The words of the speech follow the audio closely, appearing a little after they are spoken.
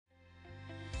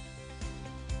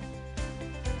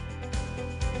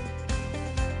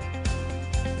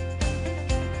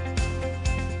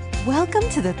Welcome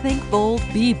to the Think Bold,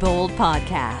 Be Bold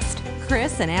podcast.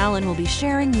 Chris and Alan will be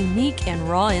sharing unique and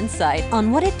raw insight on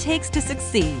what it takes to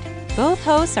succeed. Both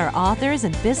hosts are authors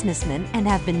and businessmen and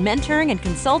have been mentoring and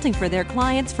consulting for their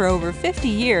clients for over 50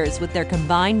 years with their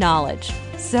combined knowledge.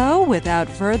 So, without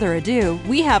further ado,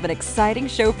 we have an exciting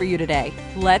show for you today.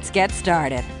 Let's get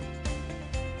started.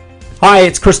 Hi,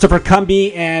 it's Christopher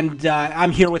Cumby, and I'm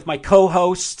here with my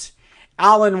co-host,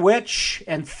 Alan Witch,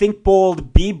 and Think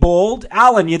Bold, Be Bold.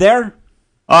 Alan, you there?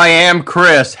 I am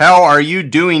Chris. How are you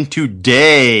doing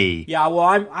today? Yeah,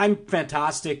 well, I'm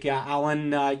fantastic,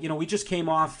 Alan. We just came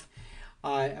off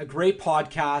a great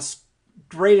podcast,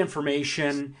 great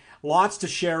information, lots to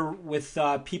share with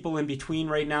people in between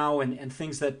right now, and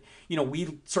things that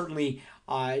we certainly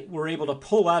were able to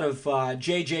pull out of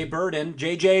JJ Burden.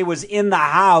 JJ was in the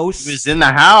house. He was in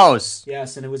the house.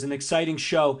 Yes, and it was an exciting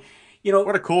show.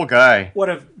 What a cool guy. What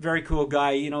a very cool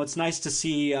guy. It's nice to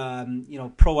see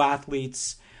pro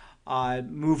athletes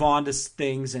move on to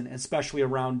things, and especially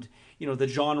around the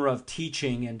genre of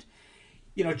teaching. And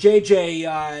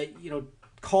JJ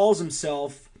calls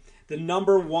himself the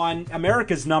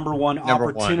America's number one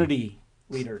opportunity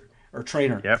leader or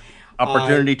trainer. Yep.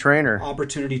 Opportunity trainer.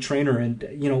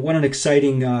 And what an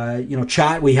exciting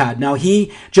chat we had. Now,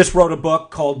 he just wrote a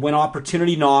book called When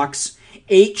Opportunity Knocks: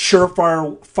 8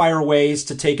 Surefire Ways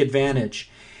to Take Advantage.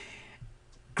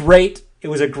 Great. It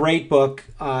was a great book.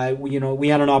 We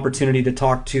had an opportunity to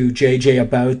talk to JJ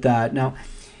about that. Now,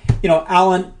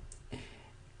 Alan,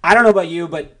 I don't know about you,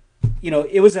 but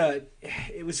it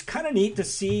was kind of neat to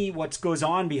see what goes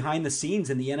on behind the scenes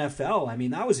in the NFL. I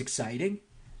mean, that was exciting.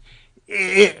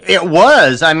 It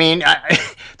was. I mean,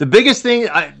 the biggest thing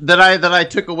that I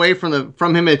took away from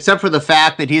him, except for the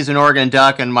fact that he's an Oregon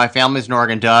Duck and my family's an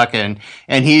Oregon Duck, and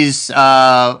he's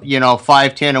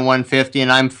 5'10" and 150, and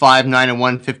I'm 5'9" and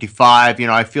 155.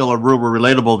 I feel a real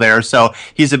relatable there. So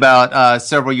he's about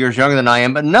several years younger than I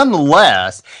am, but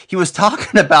nonetheless, he was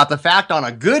talking about the fact on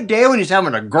a good day when he's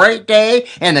having a great day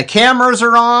and the cameras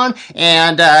are on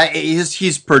and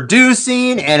he's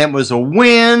producing and it was a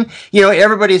win.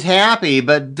 Everybody's happy.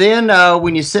 But then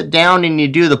when you sit down and you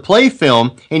do the play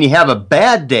film and you have a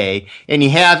bad day and you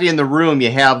have in the room,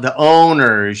 you have the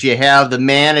owners, you have the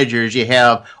managers, you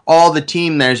have all the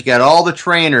team members, you got all the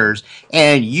trainers,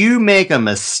 and you make a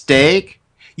mistake,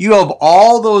 you have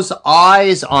all those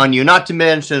eyes on you, not to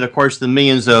mention, of course, the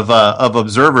millions of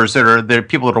observers that are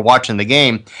people that are watching the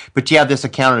game, but you have this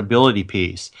accountability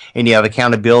piece, and you have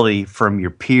accountability from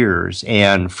your peers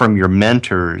and from your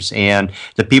mentors and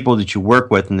the people that you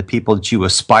work with and the people that you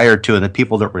aspire to and the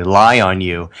people that rely on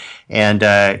you. And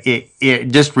it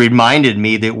just reminded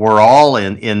me that we're all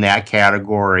in that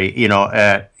category,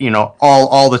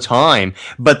 all the time,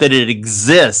 but that it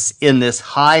exists in this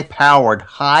high-powered,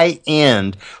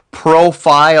 high-end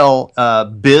profile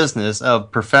business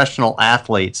of professional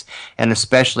athletes, and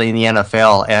especially in the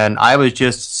NFL. And I was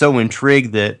just so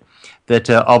intrigued that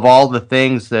of all the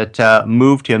things that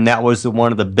moved him, that was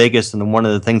one of the biggest and one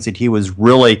of the things that he was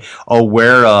really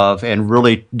aware of and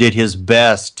really did his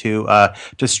best to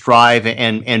strive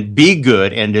and be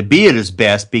good and to be at his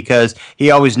best, because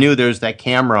he always knew there's that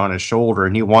camera on his shoulder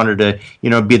and he wanted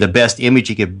to be the best image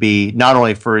he could be, not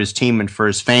only for his team and for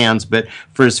his fans, but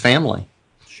for his family.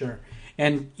 Sure.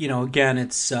 And, again,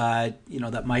 it's,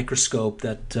 that microscope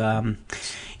that,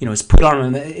 is put on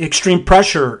an extreme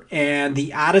pressure, and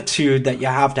the attitude that you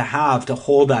have to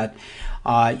hold that,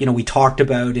 we talked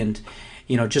about, and,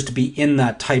 just to be in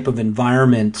that type of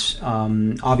environment,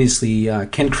 obviously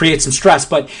can create some stress.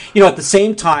 But, at the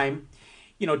same time,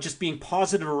 just being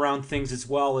positive around things as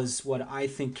well is what I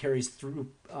think carries through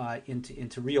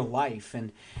into real life.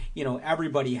 And,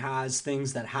 everybody has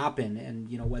things that happen. And,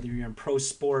 whether you're in pro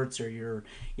sports or you're,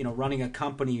 running a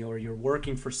company or you're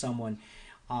working for someone,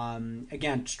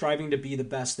 again, striving to be the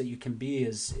best that you can be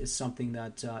is something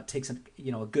that takes a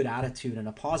good attitude and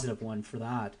a positive one for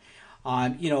that.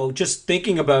 Just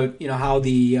thinking about, how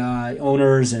the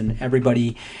owners and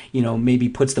everybody, maybe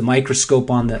puts the microscope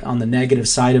on the negative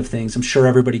side of things. I'm sure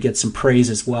everybody gets some praise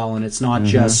as well. And it's not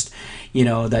just,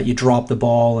 that you drop the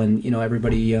ball and,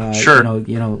 everybody, sure.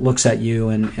 Looks at you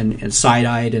and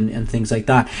side-eyed and things like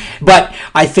that. But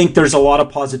I think there's a lot of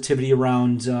positivity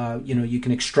around, you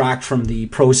can extract from the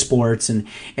pro sports and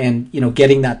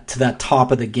getting that to that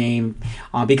top of the game,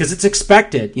 because it's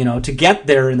expected, to get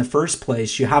there in the first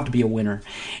place, you have to be a winner.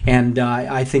 And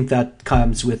I think that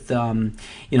comes with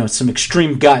some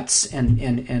extreme guts,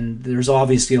 and there's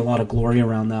obviously a lot of glory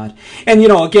around that. And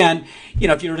again,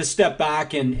 if you were to step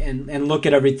back and look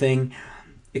at everything,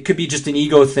 it could be just an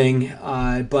ego thing,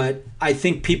 but I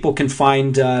think people can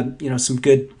find some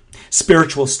good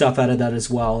spiritual stuff out of that as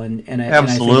well.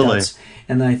 Absolutely.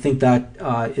 And I think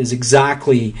that is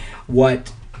exactly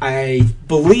what I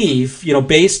believe,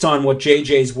 based on what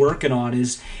JJ's working on,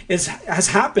 has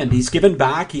happened. He's given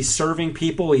back. He's serving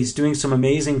people. He's doing some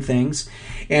amazing things.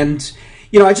 And,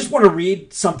 I just want to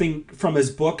read something from his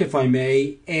book, if I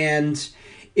may. And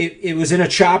it was in a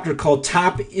chapter called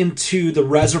Tap into the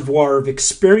Reservoir of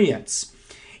Experience.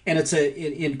 And it's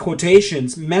in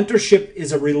quotations, mentorship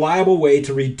is a reliable way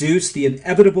to reduce the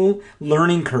inevitable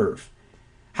learning curve.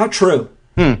 How true?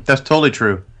 That's totally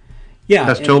true. Yeah,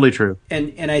 that's totally true.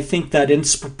 And I think that in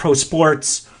pro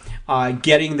sports,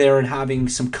 getting there and having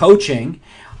some coaching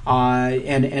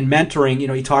and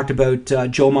mentoring, he talked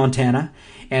about Joe Montana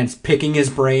and picking his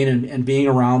brain and being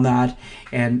around that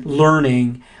and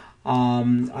learning.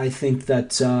 I think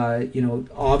that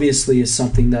obviously is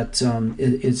something that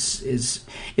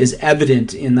is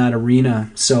evident in that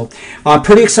arena. So,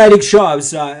 pretty exciting show. I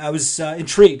was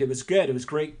intrigued. It was good. It was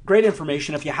great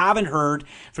information. If you haven't heard,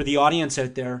 for the audience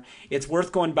out there, it's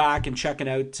worth going back and checking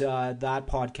out that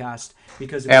podcast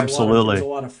because it was a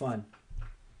lot of fun.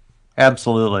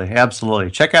 Absolutely.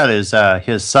 Check out his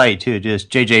site too, just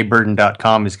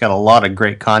jjburden.com. He's got a lot of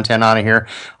great content on here,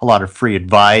 a lot of free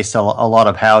advice, a lot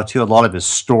of how-to, a lot of his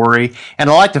story. And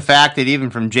I like the fact that even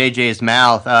from JJ's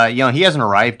mouth, he hasn't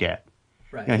arrived yet.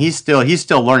 Right. He's still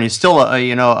learning. He's still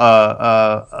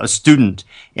a student,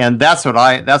 and that's what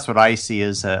I see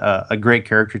as a great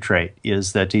character trait,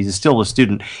 is that he's still a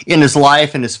student in his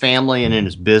life, in his family, and in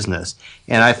his business.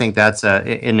 And I think that's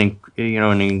an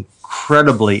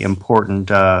incredibly important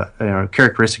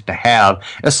characteristic to have,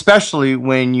 especially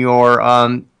when you're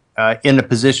in a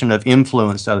position of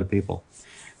influence to other people.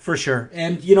 For sure.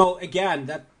 And, again,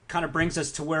 that kind of brings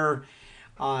us to where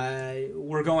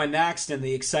we're going next, and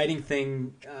the exciting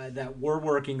thing that we're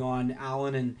working on,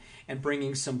 Alan, and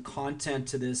bringing some content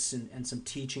to this and some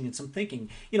teaching and some thinking.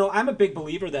 I'm a big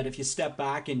believer that if you step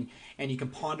back and you can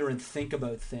ponder and think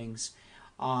about things,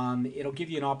 it'll give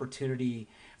you an opportunity,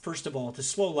 first of all, to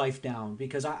slow life down,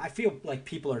 because I feel like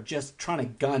people are just trying to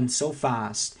gun so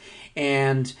fast.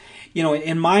 And,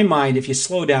 in my mind, if you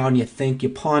slow down, you think, you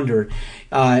ponder,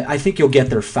 I think you'll get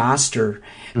there faster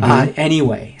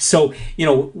anyway. So,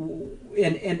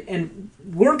 and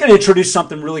we're going to introduce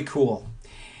something really cool.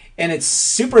 And it's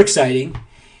super exciting.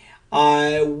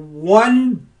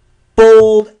 One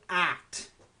bold act.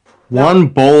 One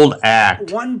bold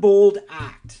act.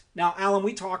 Now, Alan,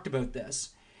 we talked about this.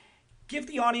 Give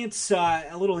the audience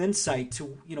a little insight to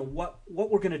what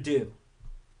we're going to do.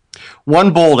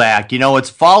 One bold act, it's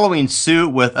following suit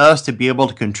with us to be able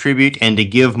to contribute and to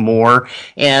give more.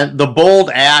 And the bold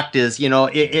act is,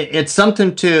 it's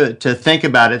something to think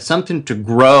about. It's something to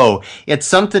grow. It's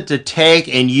something to take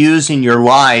and use in your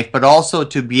life, but also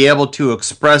to be able to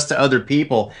express to other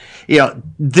people.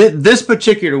 This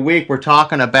particular week, we're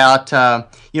talking about, a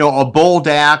bold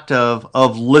act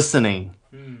of listening.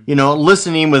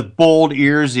 Listening with bold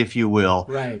ears, if you will.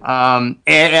 Right.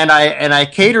 And I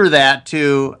cater that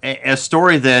to a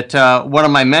story that one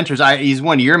of my mentors, he's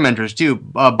one of your mentors too,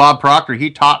 Bob Proctor. He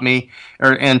taught me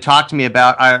and talked to me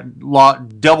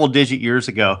about double-digit years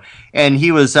ago. And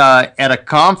he was at a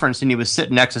conference, and he was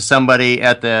sitting next to somebody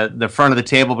at the front of the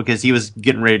table because he was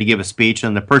getting ready to give a speech,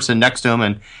 and the person next to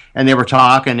him, and they were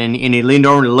talking, and he leaned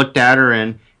over and looked at her,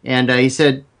 and he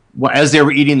said, well, as they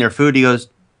were eating their food, he goes,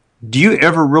 "Do you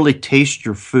ever really taste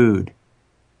your food?"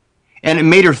 And it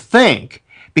made her think,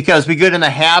 because we get in the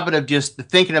habit of just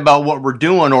thinking about what we're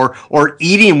doing or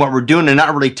eating what we're doing and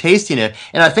not really tasting it.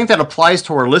 And I think that applies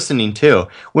to our listening too.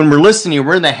 When we're listening,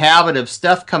 we're in the habit of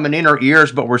stuff coming in our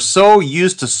ears, but we're so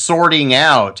used to sorting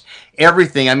out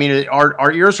everything. I mean,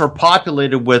 our ears are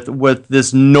populated with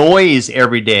this noise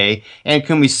every day. And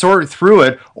can we sort through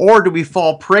it, or do we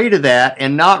fall prey to that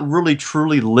and not really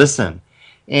truly listen?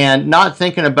 And not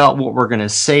thinking about what we're going to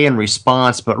say in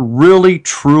response, but really,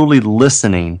 truly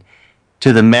listening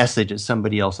to the message that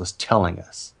somebody else is telling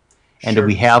us. And Sure. Do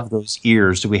we have those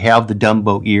ears? Do we have the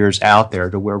Dumbo ears out there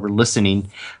to where we're listening,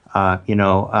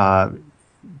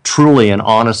 truly and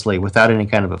honestly, without any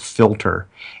kind of a filter?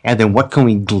 And then what can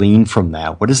we glean from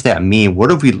that? What does that mean? What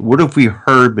have we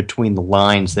heard between the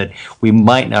lines that we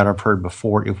might not have heard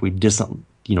before if we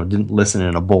didn't listen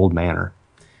in a bold manner?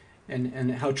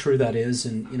 And how true that is.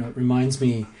 And, it reminds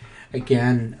me,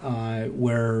 again,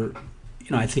 where,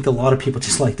 I think a lot of people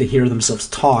just like to hear themselves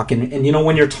talk. And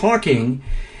when you're talking,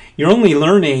 you're only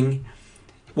learning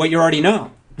what you already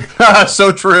know.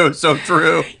 So true.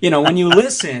 When you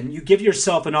listen, you give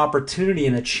yourself an opportunity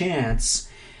and a chance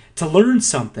to learn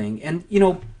something. And,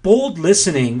 bold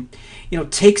listening,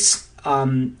 takes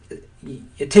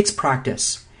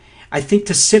practice. I think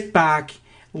to sit back,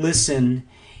 listen,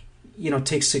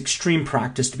 takes extreme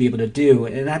practice to be able to do.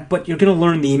 But you're going to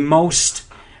learn the most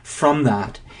from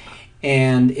that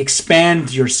and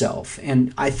expand yourself.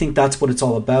 And I think that's what it's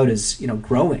all about, is,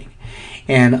 growing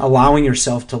and allowing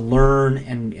yourself to learn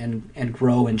and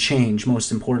grow and change.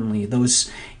 Most importantly,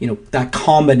 those, that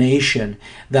combination,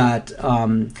 that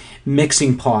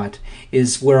mixing pot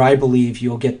is where I believe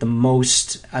you'll get the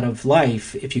most out of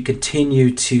life if you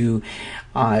continue to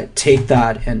take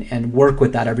that and work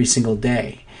with that every single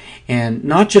day. And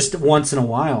not just once in a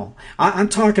while. I'm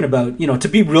talking about, to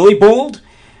be really bold,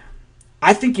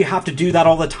 I think you have to do that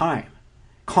all the time,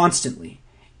 constantly,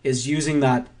 is using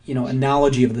that,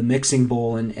 analogy of the mixing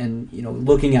bowl and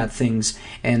looking at things,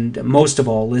 and most of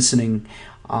all, listening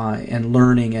and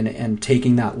learning and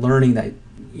taking that learning that,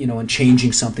 and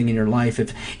changing something in your life.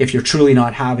 If you're truly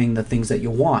not having the things that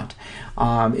you want,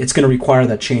 it's going to require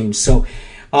that change. So,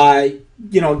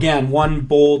 again, one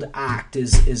bold act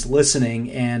is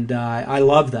listening, and I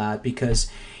love that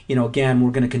because, again,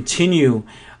 we're going to continue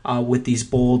with these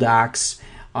bold acts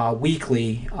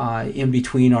weekly in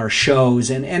between our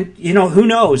shows, and who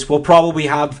knows, we'll probably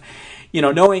have,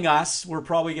 knowing us, we're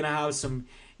probably going to have some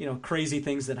crazy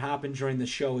things that happen during the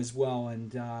show as well.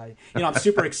 And I'm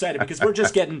super excited because we're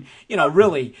just getting,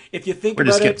 really, if you think we're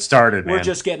about just getting started, we're man.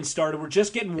 just getting started. We're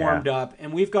just getting warmed up,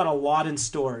 and we've got a lot in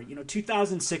store.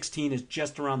 2016 is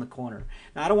just around the corner.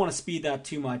 Now, I don't want to speed that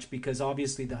too much because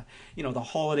obviously the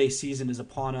holiday season is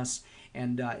upon us,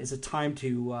 and is a time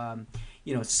to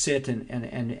sit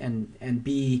and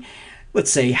be,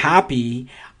 let's say, happy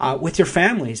with your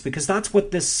families, because that's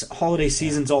what this holiday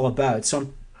season's all about. So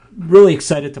I'm really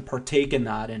excited to partake in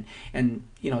that, and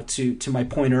to my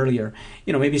point earlier,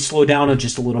 maybe slow down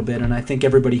just a little bit, and I think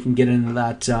everybody can get into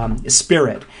that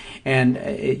spirit. And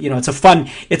it's a fun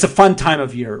time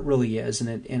of year, it really is,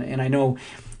 and I know,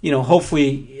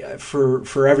 hopefully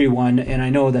for everyone, and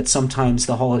I know that sometimes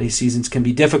the holiday seasons can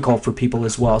be difficult for people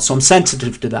as well. So I'm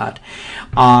sensitive to that,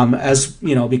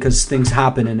 because things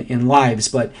happen in lives.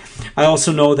 But I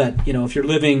also know that, if you're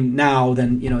living now,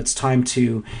 then, it's time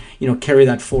to, carry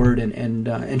that forward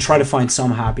and try to find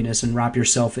some happiness and wrap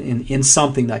yourself in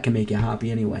something that can make you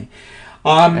happy anyway.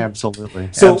 Absolutely.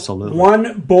 So Absolutely.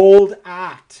 One bold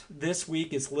act this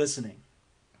week is listening.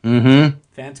 Mm-hmm.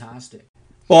 Fantastic.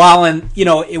 Well, Alan,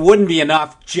 it wouldn't be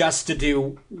enough just to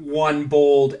do one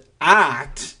bold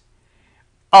act.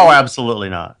 Oh, absolutely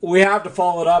not. We have to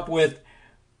follow it up with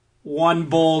one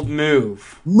bold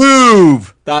move.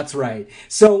 Move! That's right.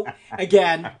 So,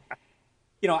 again,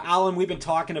 Alan, we've been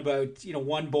talking about,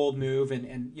 one bold move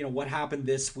and what happened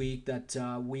this week that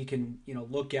we can,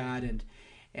 look at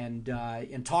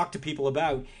and talk to people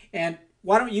about. And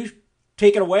why don't you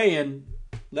take it away and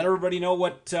let everybody know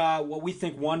what we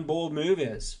think one bold move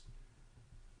is.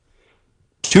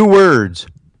 2 words: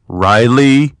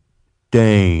 Riley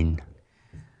Dane.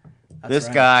 This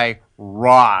right. guy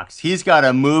rocks. He's got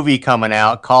a movie coming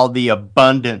out called The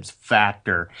Abundance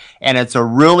Factor, and it's a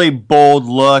really bold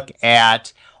look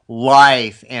at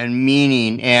life and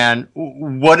meaning and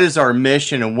what is our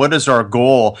mission and what is our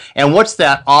goal and what's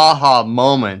that aha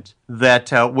moment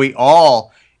that we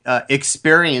all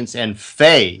experience and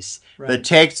face. Right. That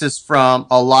takes us from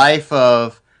a life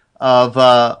of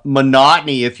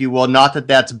monotony, if you will, not that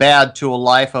that's bad, to a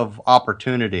life of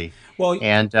opportunity. Well,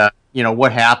 and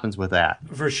what happens with that?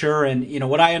 For sure, and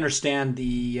what I understand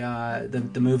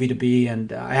the movie to be,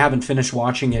 and I haven't finished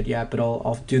watching it yet, but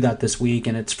I'll do that this week,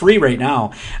 and it's free right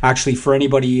now, actually, for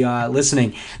anybody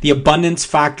listening.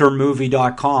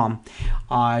 TheAbundanceFactorMovie.com.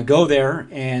 Go there,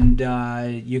 and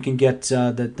you can get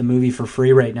the movie for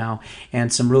free right now,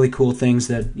 and some really cool things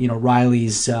that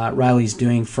Riley's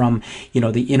doing from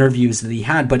the interviews that he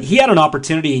had. But he had an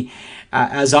opportunity,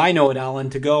 as I know it, Alan,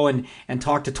 to go and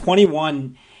talk to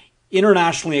 21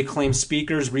 internationally acclaimed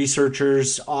speakers,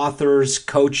 researchers, authors,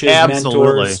 coaches,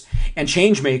 mentors, and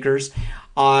change makers,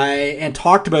 and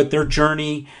talked about their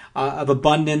journey of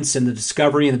abundance and the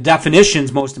discovery and the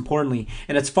definitions, most importantly.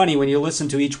 And it's funny when you listen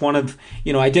to each one of,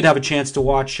 I did have a chance to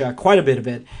watch quite a bit of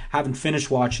it, haven't finished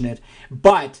watching it,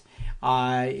 but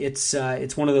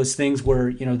it's one of those things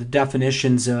where the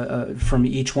definitions from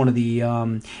each one of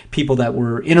the people that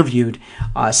were interviewed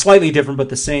slightly different but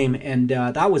the same, and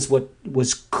that was what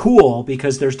was cool,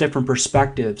 because there's different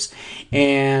perspectives,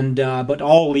 and but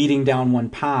all leading down one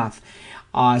path.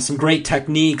 Some great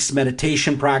techniques,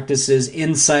 meditation practices,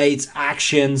 insights,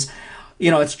 actions.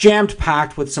 It's jammed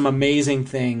packed with some amazing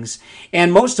things,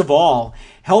 and most of all,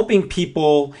 helping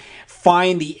people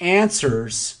find the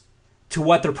answers to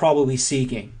what they're probably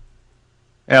seeking.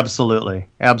 Absolutely.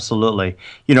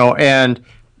 And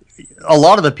a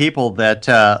lot of the people that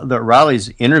that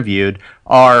Riley's interviewed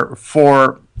are,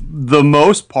 for the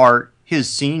most part, his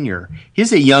senior.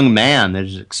 He's a young man that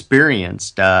has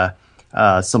experienced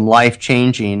some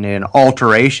life-changing and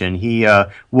alteration. He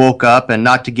woke up, and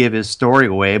not to give his story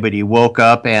away, but he woke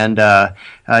up and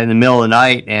in the middle of the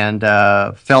night and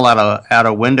fell out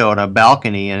a window on a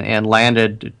balcony and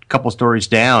landed a couple stories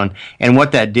down. And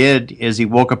what that did is he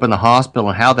woke up in the hospital,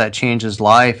 and how that changed his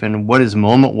life and what his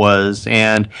moment was.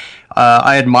 And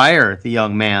I admire the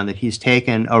young man that he's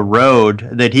taken a road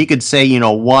that he could say,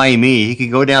 why me? He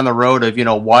could go down the road of,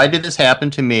 why did this happen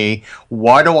to me?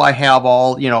 Why do I have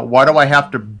why do I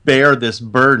have to bear this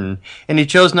burden? And he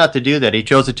chose not to do that. He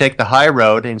chose to take the high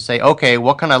road and say, okay,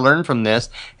 what can I learn from this?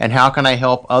 And how can I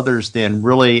help others then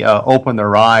really open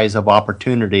their eyes of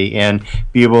opportunity and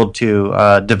be able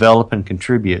to develop and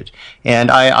contribute?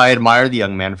 And I admire the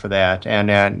young man for that.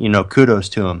 And kudos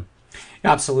to him.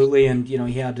 Absolutely, and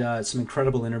he had some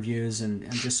incredible interviews and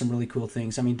just some really cool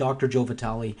things. I mean, Dr. Joe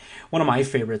Vitale, one of my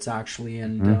favorites actually,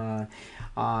 and T.R.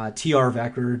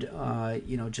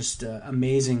 Veckard, just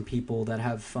amazing people that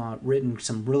have written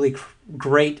some really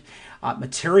great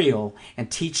material and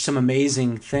teach some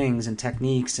amazing things and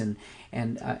techniques and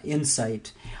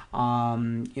insight.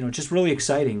 Just really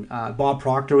exciting. Bob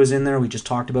Proctor was in there. We just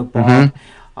talked about Bob.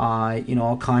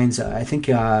 All kinds. I think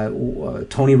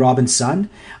Tony Robbins' son,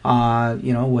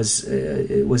 was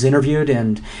interviewed,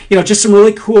 and just some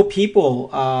really cool people.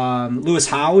 Lewis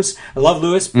Howes, I love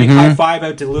Lewis. Big high five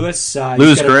out to Lewis.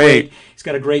 Lewis, great. He's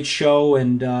got a great show,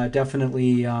 and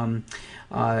definitely,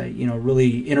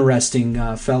 really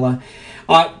interesting fella.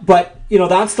 But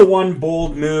that's the one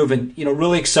bold move, and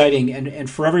really exciting. And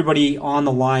for everybody on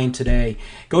the line today,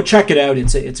 go check it out.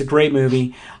 It's a great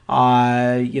movie.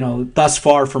 Thus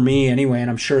far for me anyway, and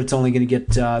I'm sure it's only going to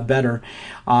get better.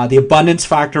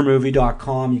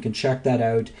 TheAbundanceFactorMovie.com. You can check that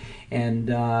out,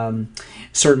 and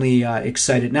certainly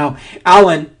excited. Now,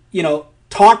 Alan,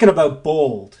 talking about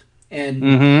bold,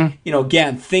 and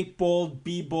again, think bold,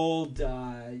 be bold.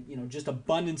 Just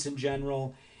abundance in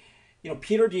general.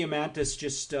 Peter Diamandis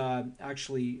just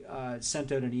actually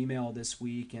sent out an email this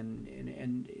week,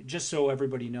 and just so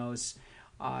everybody knows,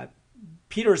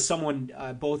 Peter is someone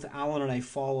both Alan and I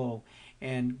follow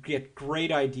and get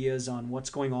great ideas on what's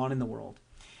going on in the world,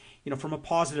 from a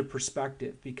positive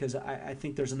perspective, because I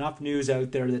think there's enough news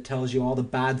out there that tells you all the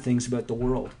bad things about the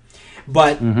world.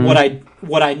 But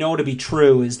what I know to be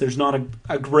true is there's not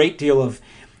a great deal of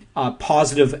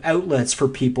positive outlets for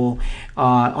people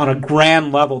on a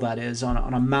grand level, that is,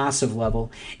 on a massive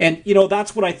level. And,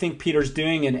 that's what I think Peter's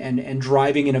doing and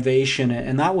driving innovation.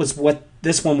 And that was what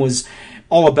this one was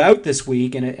all about this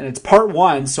week. And it's part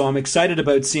one, so I'm excited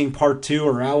about seeing part two,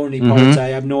 or how many parts. I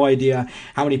have no idea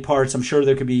how many parts. I'm sure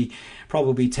there could be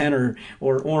probably 10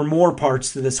 or more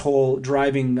parts to this whole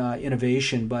driving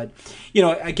innovation. But,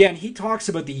 again, he talks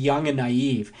about the young and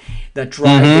naive that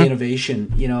drive the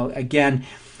innovation. Again,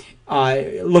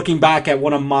 looking back at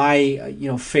one of my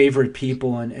favorite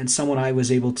people and someone I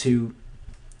was able to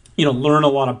learn a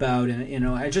lot about, and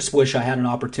I just wish I had an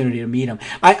opportunity to meet him.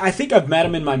 I think I've met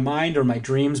him in my mind or my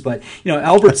dreams, but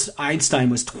Albert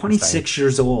Einstein was 26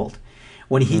 years old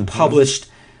when he published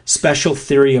Special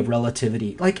Theory of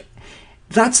Relativity. Like,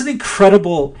 that's an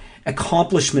incredible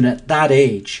accomplishment at that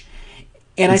age,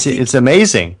 and it's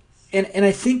amazing. And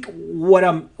I think what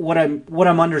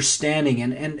I'm understanding,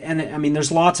 and I mean,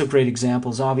 there's lots of great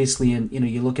examples, obviously, and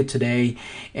you look at today,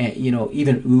 and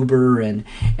even Uber and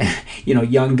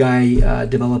young guy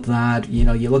developed that.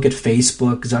 You look at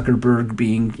Facebook, Zuckerberg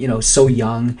being so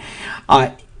young.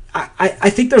 I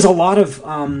think there's a lot of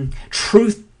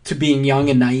truth to being young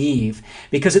and naive,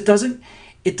 because it doesn't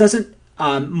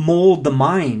mold the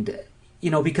mind.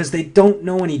 Because they don't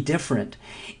know any different.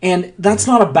 And that's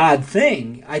not a bad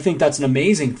thing. I think that's an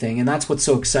amazing thing. And that's what's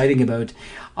so exciting about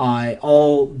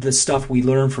all the stuff we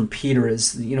learn from Peter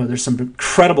is, there's some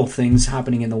incredible things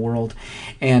happening in the world.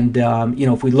 And,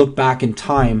 if we look back in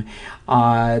time,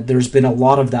 there's been a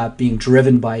lot of that being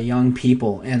driven by young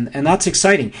people. And that's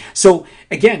exciting. So,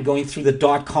 again, going through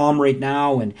the .com right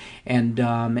now and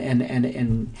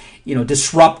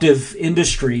disruptive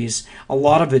industries, a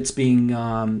lot of it's being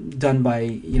done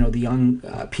by, the young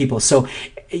people. So,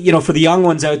 for the young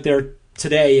ones out there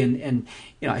today, and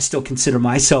I still consider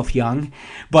myself young,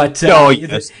 but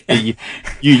yes. you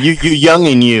young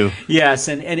and you. Yes,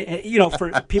 and for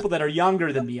people that are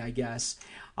younger than me, I guess,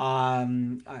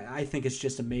 I think it's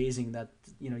just amazing that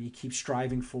you keep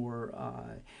striving for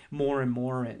more and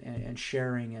more and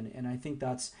sharing, and I think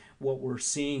that's what we're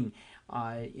seeing.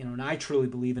 And I truly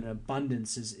believe in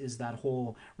abundance is that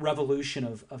whole revolution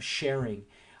of sharing.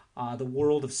 The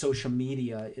world of social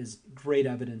media is great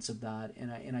evidence of that,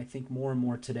 and I think more and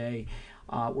more today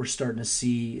we're starting to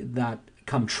see that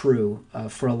come true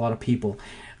for a lot of people.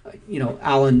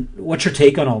 Alan, what's your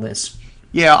take on all this?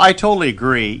 Yeah, I totally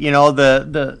agree.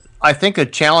 I think a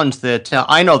challenge that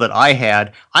I know that I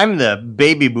had, I'm the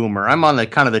baby boomer. I'm on the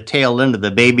kind of the tail end of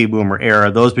the baby boomer era,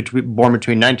 those born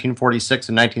between 1946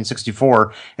 and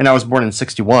 1964, and I was born in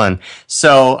 61.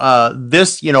 So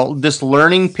this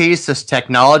learning piece, this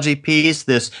technology piece,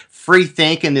 this free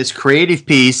thinking, this creative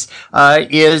piece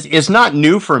is not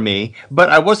new for me, but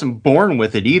I wasn't born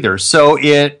with it either. So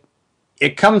it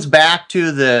comes back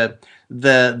to the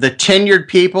tenured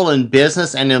people in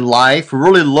business and in life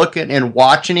really looking and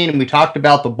watching it. And we talked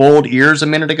about the bold ears a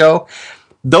minute ago.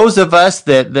 Those of us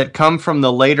that come from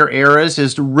the later eras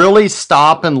is to really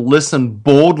stop and listen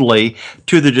boldly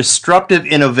to the disruptive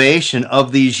innovation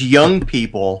of these young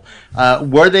people,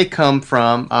 where they come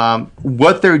from,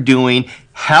 what they're doing,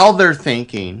 how they're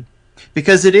thinking,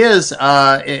 because it is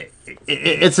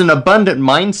it's an abundant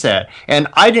mindset. And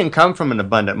I didn't come from an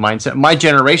abundant mindset. My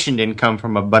generation didn't come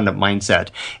from an abundant mindset.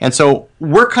 And so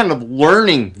we're kind of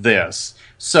learning this.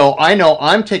 So I know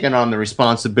I'm taking on the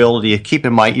responsibility of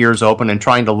keeping my ears open and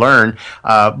trying to learn,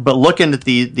 but looking at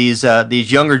these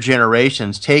younger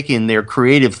generations, taking their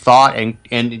creative thought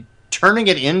and turning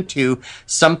it into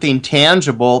something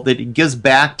tangible that it gives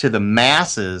back to the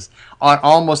masses on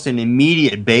almost an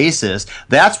immediate basis.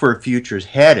 That's where future's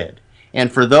headed. And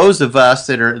for those of us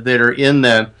that are in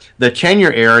the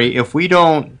tenure area, if we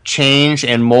don't change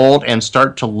and mold and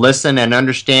start to listen and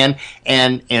understand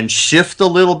and shift a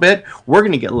little bit, we're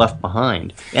going to get left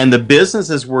behind. And the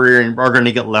businesses we're in are going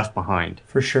to get left behind.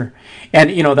 For sure. And,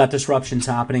 that disruption's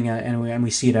happening, and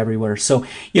we see it everywhere. So,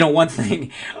 one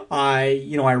thing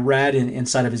I read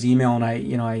inside of his email, and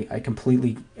I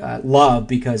completely love,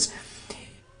 because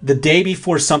the day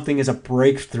before something is a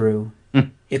breakthrough,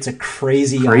 it's a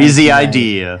crazy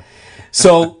idea.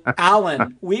 So,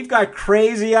 Alan, we've got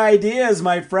crazy ideas,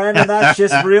 my friend, and that's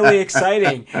just really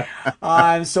exciting.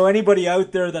 So anybody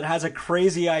out there that has a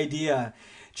crazy idea,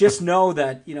 just know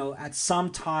that, at some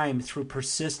time through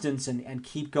persistence and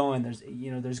keep going,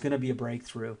 there's going to be a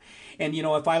breakthrough. And,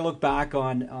 if I look back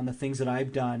on the things that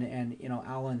I've done, and,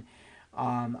 Alan,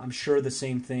 I'm sure the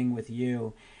same thing with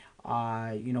you,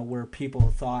 where people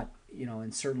thought,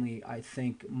 and certainly I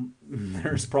think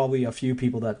there's probably a few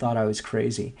people that thought I was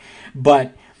crazy,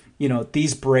 but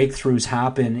these breakthroughs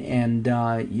happen, and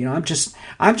I'm just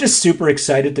super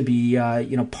excited to be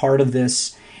part of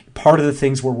this, part of the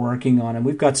things we're working on, and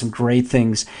we've got some great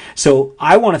things. So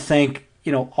I want to thank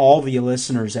all the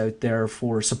listeners out there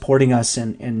for supporting us,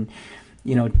 and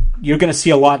you're going to see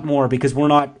a lot more, because we're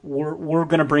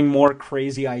going to bring more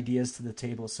crazy ideas to the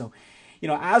table. So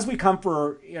as we come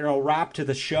for wrap to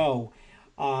the show,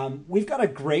 we've got a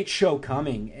great show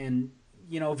coming, and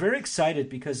very excited,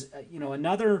 because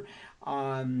another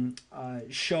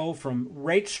show from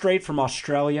straight from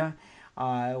Australia.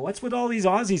 What's with all these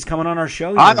Aussies coming on our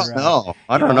show here? I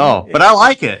don't know, but I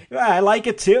like it. Yeah, I like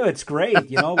it too. It's great.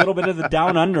 A little bit of the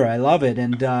down under. I love it.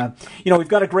 And we've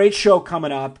got a great show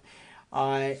coming up.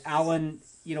 Alan,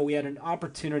 we had an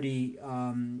opportunity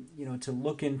to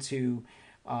look into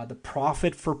the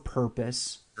Profit for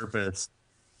Purpose.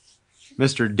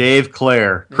 Mr. Dave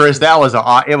Clare. Chris, it was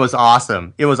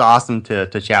awesome. It was awesome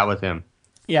to chat with him.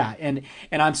 Yeah, and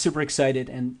I'm super excited,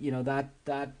 and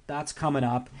that's coming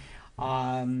up.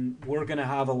 We're going to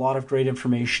have a lot of great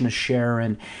information to share,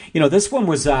 and this one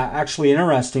was actually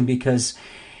interesting, because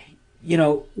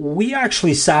we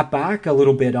actually sat back a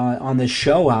little bit on this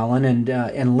show, Alan,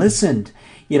 and listened,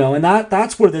 and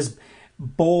that's where this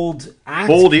bold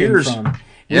ears came from.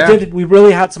 Yeah. We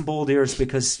really had some bold ears,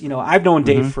 because I've known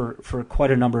Dave for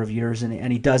quite a number of years,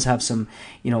 and he does have some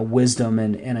wisdom,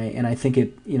 and I think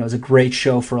it is a great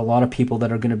show for a lot of people that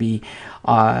are going to be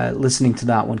listening to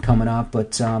that one coming up.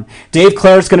 But Dave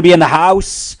Clare is going to be in the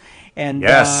house, and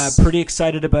yes. Pretty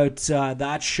excited about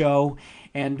that show.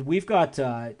 And we've got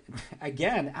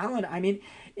again, Alan. I mean,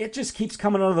 it just keeps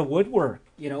coming out of the woodwork.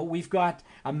 We've got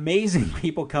amazing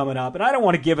people coming up, and I don't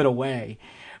want to give it away,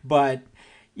 but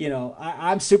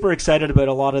I'm super excited about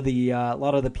a lot of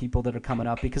the people that are coming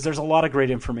up, because there's a lot of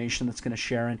great information that's going to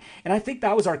share, and I think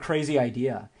that was our crazy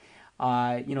idea.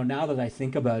 Now that I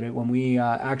think about it, when we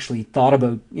actually thought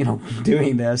about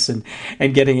doing this and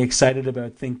getting excited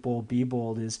about Think Bold, Be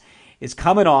Bold is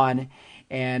coming on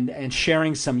and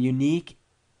sharing some unique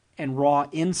and raw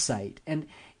insight, and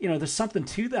there's something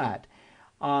to that.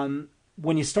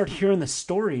 When you start hearing the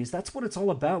stories, that's what it's all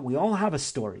about. We all have a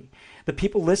story. The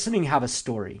people listening have a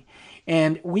story.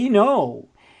 And we know,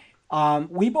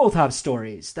 we both have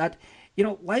stories that,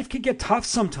 life can get tough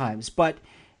sometimes, but,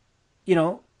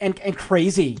 and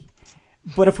crazy.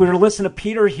 But if we were to listen to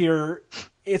Peter here,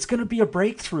 it's going to be a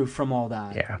breakthrough from all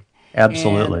that. Yeah,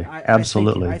 absolutely.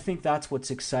 Absolutely. I think that's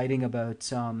what's exciting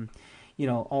about,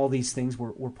 all these things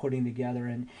we're putting together.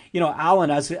 And,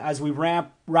 Alan, as we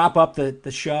wrap up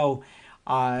the show,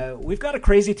 we've got a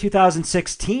crazy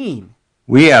 2016.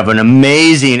 We have an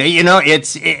amazing,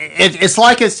 it's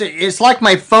like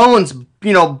my phone's,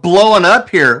 blowing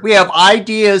up here. We have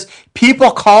ideas,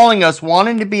 people calling us,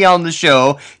 wanting to be on the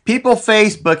show, people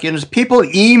Facebooking us, people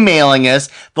emailing us.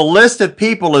 The list of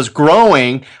people is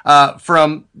growing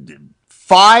from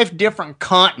 5 different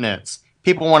continents.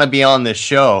 People want to be on this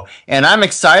show. And I'm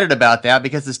excited about that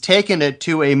because it's taken it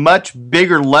to a much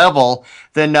bigger level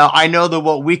than I know that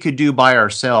what we could do by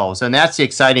ourselves. And that's the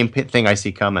exciting thing I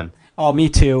see coming. Oh, me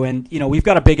too. And, we've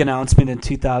got a big announcement in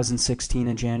 2016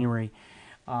 in January.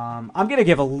 I'm going to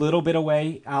give a little bit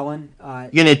away, Alan.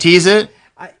 You going to tease it?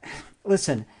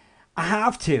 Listen, I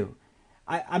have to.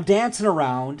 I'm dancing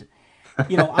around.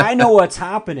 I know what's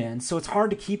happening, so it's hard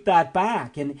to keep that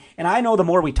back. And I know the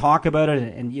more we talk about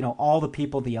it, and all the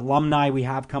people, the alumni we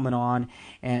have coming on,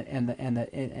 and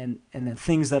the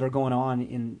things that are going on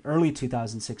in early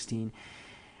 2016.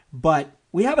 But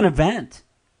we have an event.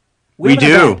 We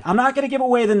do. I'm not going to give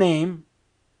away the name,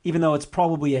 even though it's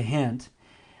probably a hint.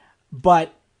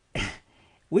 But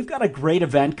we've got a great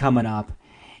event coming up,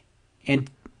 and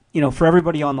for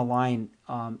everybody on the line,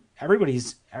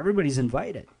 everybody's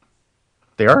invited.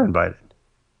 They are invited.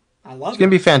 I love it. It's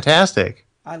going to be fantastic.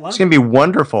 It's going to be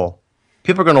wonderful.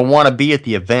 People are going to want to be at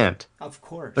the event. Of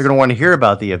course. They're going to want to hear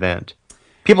about the event.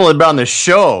 People that are on the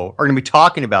show are going to be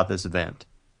talking about this event.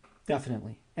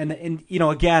 Definitely. And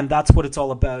again, that's what it's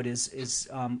all about is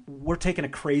we're taking a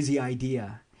crazy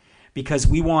idea because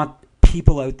we want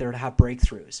people out there to have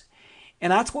breakthroughs.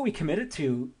 And that's what we committed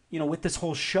to, with this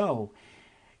whole show.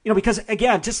 Because,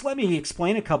 again, just let me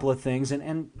explain a couple of things.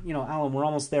 And Alan, we're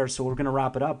almost there, so we're going to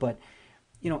wrap it up. But,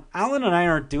 Alan and I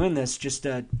aren't doing this just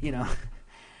to,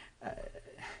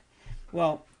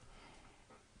 well,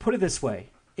 put it this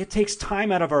way. It takes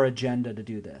time out of our agenda to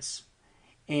do this.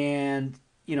 And,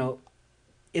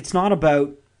 it's not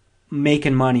about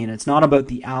making money, and it's not about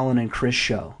the Alan and Chris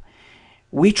show.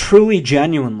 We truly,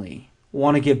 genuinely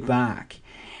want to give back.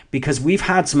 Because we've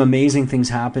had some amazing things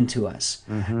happen to us.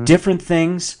 Mm-hmm. Different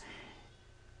things,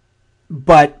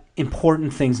 but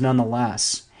important things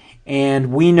nonetheless.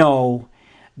 And we know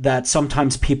that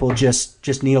sometimes people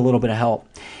just need a little bit of help.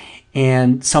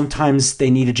 And sometimes they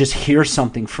need to just hear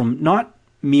something from not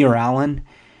me or Alan,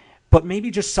 but maybe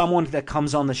just someone that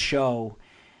comes on the show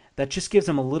that just gives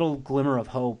them a little glimmer of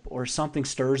hope or something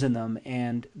stirs in them.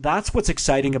 And that's what's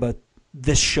exciting about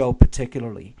this show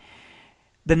particularly.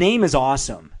 The name is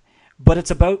awesome. But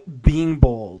it's about being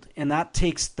bold, and that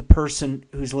takes the person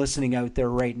who's listening out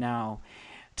there right now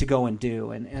to go and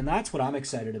do. And that's what I'm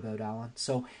excited about, Alan.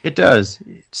 So it does.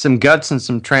 Some guts and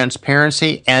some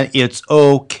transparency, and it's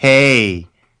okay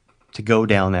to go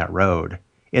down that road.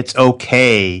 It's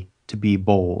okay to be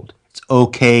bold. It's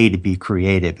okay to be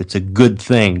creative. It's a good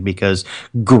thing because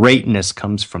greatness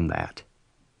comes from that.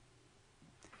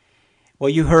 Well,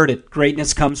 you heard it.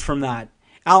 Greatness comes from that.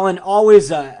 Alan,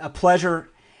 always a pleasure.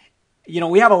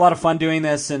 We have a lot of fun doing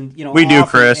this, and we do,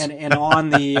 Chris, and on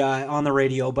the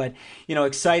radio. But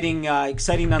exciting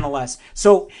nonetheless.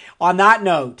 So, on that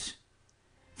note,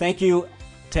 thank you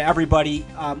to everybody.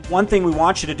 One thing we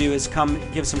want you to do is come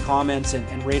give some comments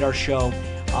and rate our show.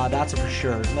 That's for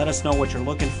sure. Let us know what you're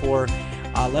looking for.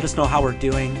 Let us know how we're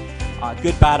doing.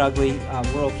 Good, bad, ugly.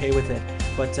 We're okay with it.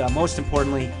 But most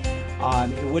importantly,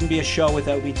 it wouldn't be a show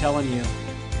without me telling you,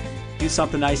 do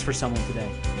something nice for someone today.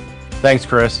 Thanks,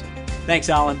 Chris. Thanks,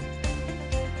 Alan.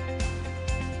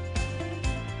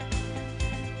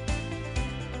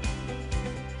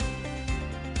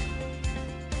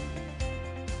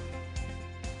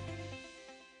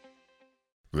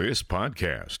 This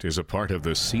podcast is a part of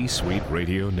the C-Suite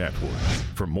Radio Network.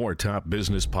 For more top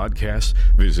business podcasts,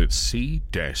 visit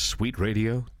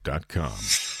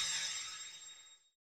c-suiteradio.com.